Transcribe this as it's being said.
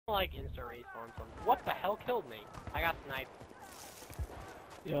like instant respawn. What the hell killed me? I got sniped.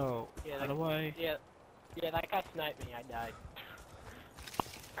 Yo, Yeah, how do I? Yeah, that guy sniped me. I died.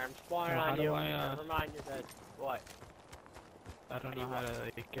 I'm spawning Well, on you. Never mind, you're dead. What? I don't know how to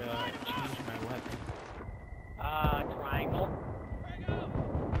like change my weapon. Triangle.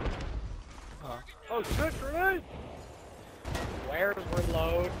 Oh shit, grenade! Where's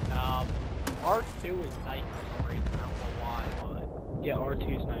reload? R2 is nice for some reason. I don't know why, but yeah, R2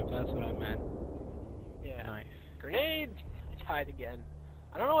 snipe. That's what I meant. yeah. Nice. Grenade. I died again.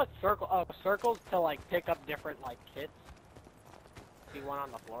 I don't know what circles to like pick up different like kits. See one on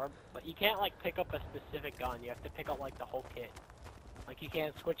the floor, but you can't like pick up a specific gun. You have to pick up like the whole kit. Like you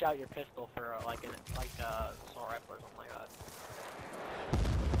can't switch out your pistol for like a assault rifle or something like that.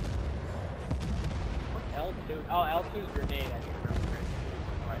 What's L2? Oh, L2's grenade. I think I remember grenade.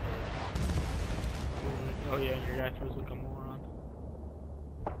 Oh yeah, your guy feels like a moron.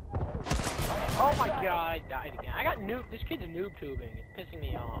 Oh my god, I died again. I got noob. This kid's noob tubing. It's pissing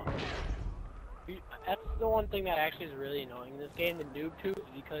me off. That's the one thing that actually is really annoying in this game, the noob tubes,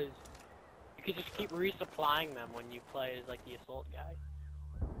 because you can just keep resupplying them when you play as like the assault guy.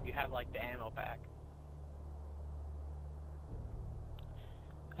 You have like the ammo pack.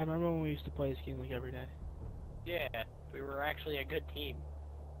 I remember when we used to play this game like every day. Yeah, we were actually a good team.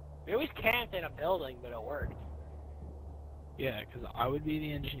 We always camped in a building, but it worked. Yeah, because I would be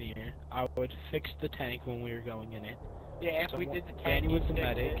the engineer. I would fix the tank when we were going in it. Yeah, if we did the tank, Danny was the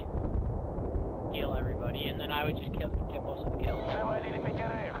medic. Heal everybody, and then I would just get most of the kills.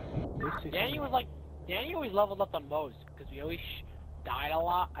 Danny always leveled up the most, because we always died a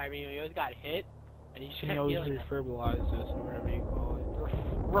lot. I mean, we always got hit, and he just kept always healing. refurbalized us, or whatever you call it.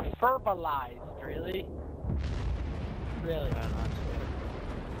 Refurbalized, really? Really? Yeah, that's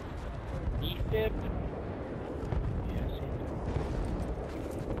it. Defibbed? Yeah,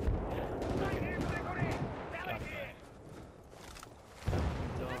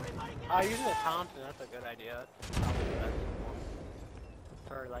 Using the Thompson, that's a good idea. That's probably the best one.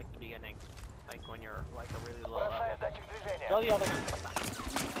 For like the beginning. Like when you're like a really low level. Go the other one.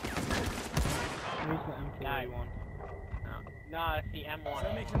 Where's the M41? No, it's the M1.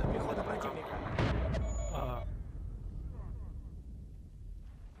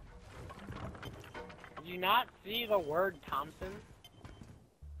 Did you not see the word Thompson?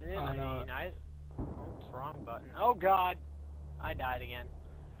 I know. Oh, it's wrong button. Oh god! I died again.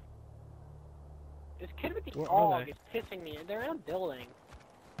 This kid with the AUG is pissing me. They're in a building.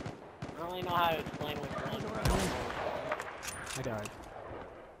 I don't really know how to explain what's going on. I died.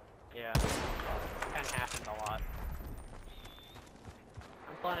 Yeah. Kind of happens a lot.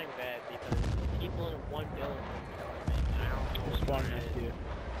 I'm playing bad because people in one building kill me, and I don't know I'm spawning next to you.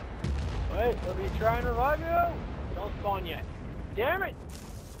 Wait, let me try and revive you! Don't spawn yet. Damn it!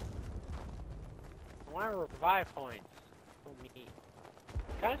 I want to revive points. So mean.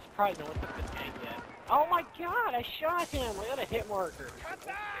 Kind of surprised no one took the tank yet. Oh my god, I shot him! I got a hit marker. Cut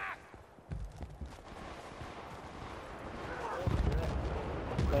back!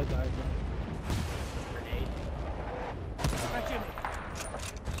 Grenade.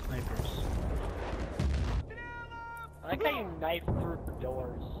 Snipers. I like how you knife through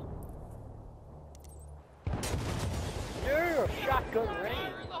doors. Yeah, shotgun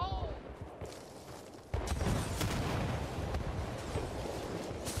range.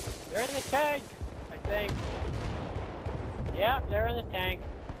 They're in the tank, I think. Yeah, they're in the tank.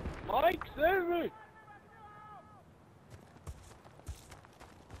 Mike, save me!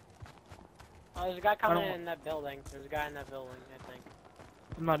 Oh, there's a guy coming in that building. There's a guy in that building, I think.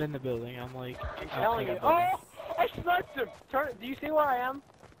 I'm not in the building. I'm like. I'm telling you. Oh! I sniped him! Turn. Do you see where I am?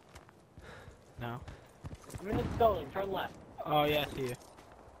 No. I'm in this building. Turn left. Oh yeah, I see you.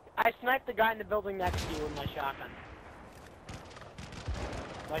 I sniped the guy in the building next to you with my shotgun.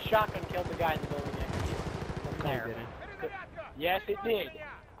 My shotgun killed the guy in the building next to you. From there. Didn't. Yes, it did.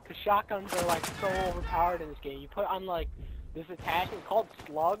 Because shotguns are like so overpowered in this game. You put on like this attachment called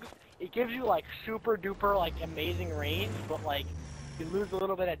slugs. It gives you like super duper like amazing range, but like you lose a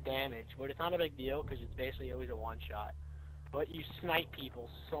little bit of damage. But it's not a big deal because it's basically always a one shot. But you snipe people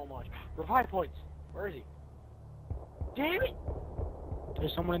so much. Revive points. Where is he? Damn it!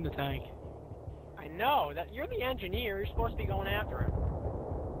 There's someone in the tank. I know that you're the engineer. You're supposed to be going after him.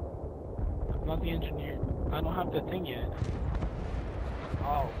 I'm not the engineer. I don't have the thing yet.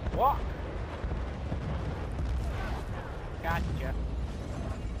 Oh, fuck! Gotcha.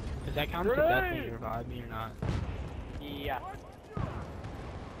 Does that count as a death when you revive me or not? Yeah.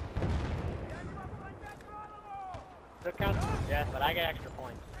 That counts as a death, but I get extra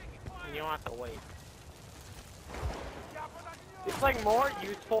points. And you don't have to wait. It's like more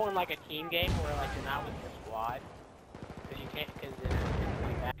useful in like a team game where like you're not with your squad. Cause you can't, cause it's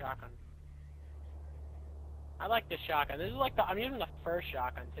like that shotgun. I like this shotgun. This is like I'm using the first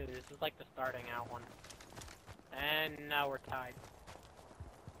shotgun too. This is like the starting out one. And now we're tied.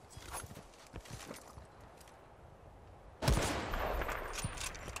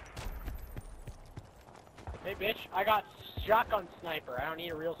 Hey bitch, I got shotgun sniper. I don't need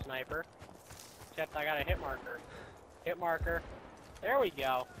a real sniper. Except I got a hit marker. Hit marker. There we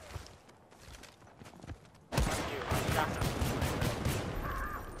go. Fuck you, shotgun sniper.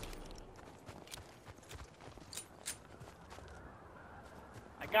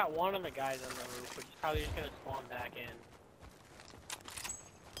 I got one of the guys on the roof, but he's probably just gonna spawn back in.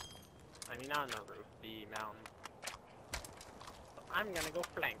 I mean, not on the roof, the mountain. So I'm gonna go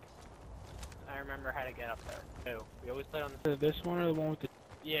flank. I remember how to get up there. Oh, we always play on the... This one or the one with the...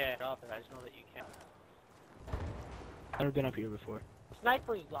 Yeah, up there. I just know that you can. I've never been up here before.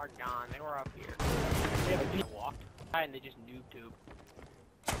 Snipers are gone. They were up here. They walked by and they just noob tube.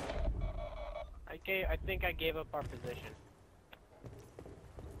 I think I gave up our position.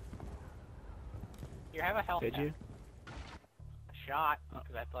 You have a health Did pack. you? A shot,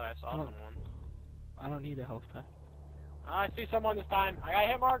 because I thought I saw someone. I don't need a health pack. I see someone this time. I got a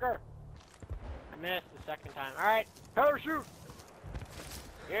hit marker. I missed the second time. Alright, parachute!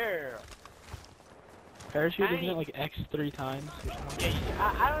 Yeah! Parachute isn't it like X 3 times or something?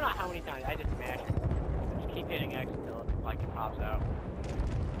 Yeah, I don't know how many times. I just smashed it. Just keep hitting X until it, like, it pops out.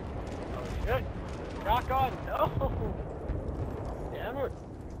 Oh shit! Shotgun! No! Damn it!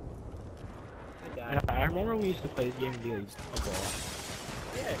 I remember we used to play this game and be like a ball.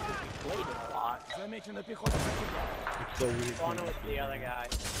 Yeah, because we played it a lot. It's so weird. Spawn with the other guy.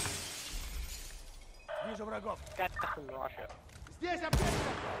 That's from Russia.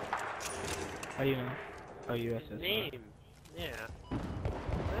 How do you know? Oh, USS. His name. Yeah.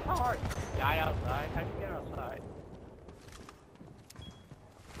 That's how hard. Die outside? How'd you get outside?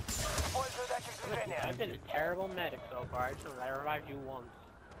 I've been a terrible medic so far. I just know that I revived you once.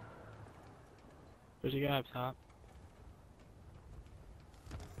 There's a guy up top.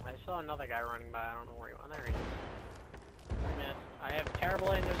 I saw another guy running by. I don't know where he went. There he is. I missed. I have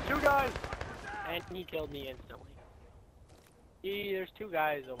terrible aim. There's two guys! And he killed me instantly. There's two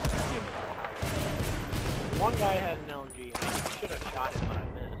guys over there. One guy had an LMG. I should have shot him, but I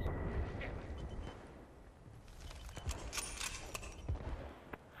missed.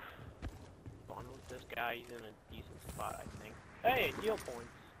 Going with this guy. He's in a decent spot, I think. Hey, deal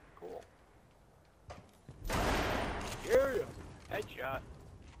points. Cool. Yeah! Headshot.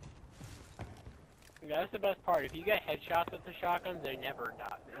 Yeah, that's the best part. If you get headshots with the shotguns, they never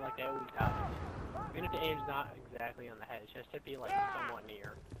die. They're like, they always die. Even if the aim's not exactly on the head, it's just to be like somewhat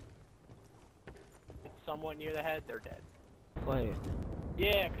near. If it's somewhat near the head, they're dead. Play it.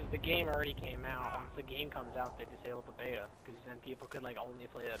 Yeah, because the game already came out. Once the game comes out, they disable the beta. Because then people could like only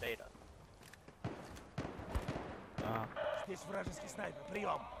play the beta.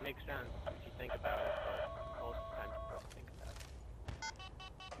 Makes sense if you think about it, but most of the time people don't think about it.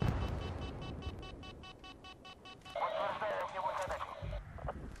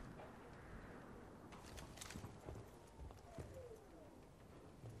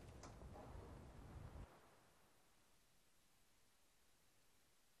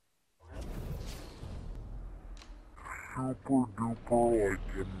 Super duper like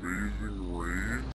amazing range.